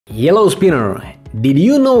Yellow Spinner! Did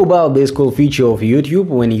you know about this cool feature of YouTube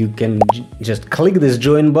when you can just click this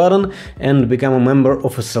join button and become a member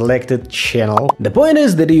of a selected channel? The point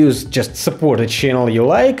is that you just support a channel you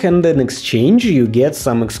like, and in exchange you get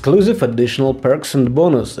some exclusive additional perks and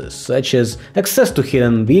bonuses, such as access to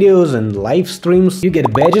hidden videos and live streams. You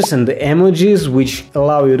get badges and emojis which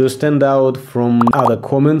allow you to stand out from other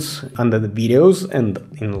comments under the videos and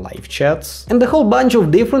in live chats, and a whole bunch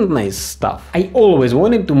of different nice stuff. I always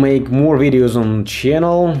wanted to make more videos on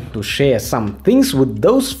channel to share some things with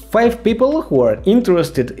those 5 people who are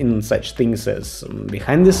interested in such things as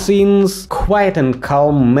behind the scenes, quiet and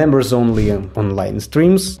calm members only online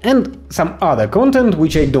streams, and some other content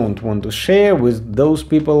which I don't want to share with those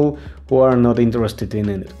people who are not interested in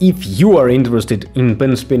it. If you are interested in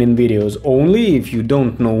pen spinning videos only, if you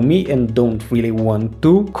don't know me and don't really want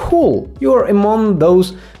to, cool! You are among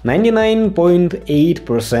those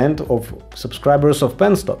 99.8% of subscribers of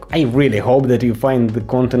Penstock. I really hope that you find the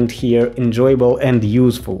content here enjoyable and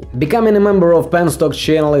useful. Becoming a member of Penstock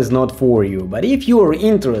channel is not for you, but if you are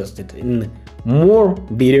interested in more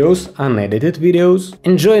videos, unedited videos,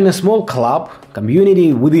 and join a small club,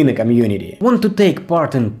 community within a community, want to take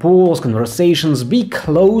part in polls, conversations, be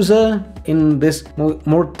closer in this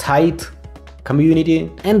more tight community,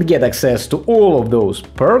 and get access to all of those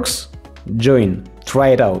perks, join. Try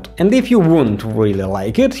it out. And if you won't really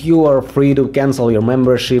like it, you are free to cancel your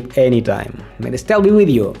membership anytime. May the style be with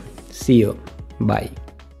you. See you. Bye.